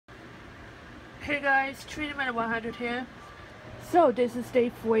Hey guys, Treatment 100 here. So this is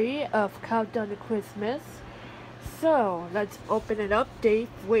day 3 of Countdown to Christmas. So let's open it up, day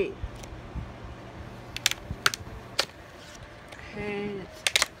 3. Okay, let's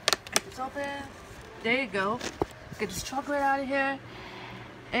get this open. There you go. Get this chocolate out of here.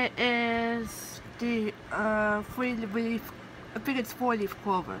 It is the 3-leaf, I think it's 4-leaf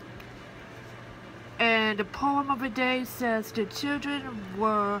clover. And the poem of the day says the children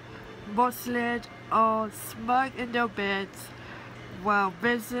were mostly all smug in their beds, while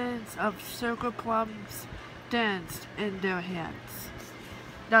visions of sugar plums danced in their hands.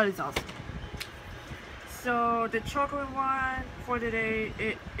 That is awesome. So the chocolate one for today,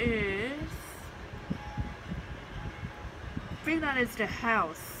 it is, I think that is the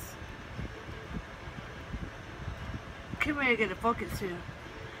house. Can we get a focus here?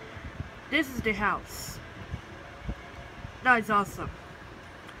 This is the house. That is awesome.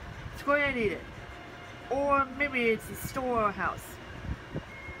 Let's go ahead and eat it. Or maybe it's a storehouse.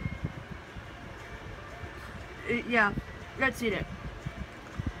 Yeah, let's eat it.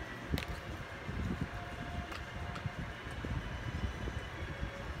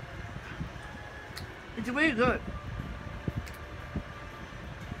 It's really good.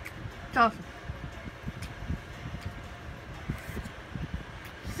 It's awesome.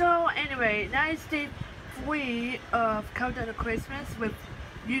 So anyway, now it's day 3 of Countdown to Christmas with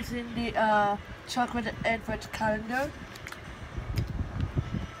using the chocolate advent calendar.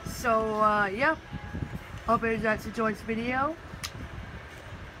 So yeah, hope you guys enjoyed this video.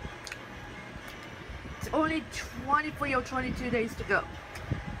 It's only 23 or 22 days to go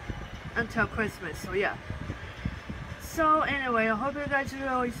until Christmas, so yeah. So anyway, I hope you guys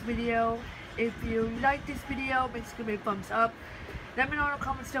enjoyed this video. If you like this video, make sure to give me a thumbs up. Let me know in the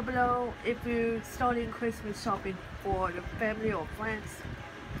comments down below if you're starting Christmas shopping for your family or friends.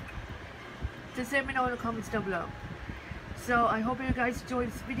 Just let me know in the comments down below. So I hope you guys enjoyed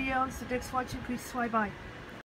this video. So thanks for watching. Please subscribe. Bye.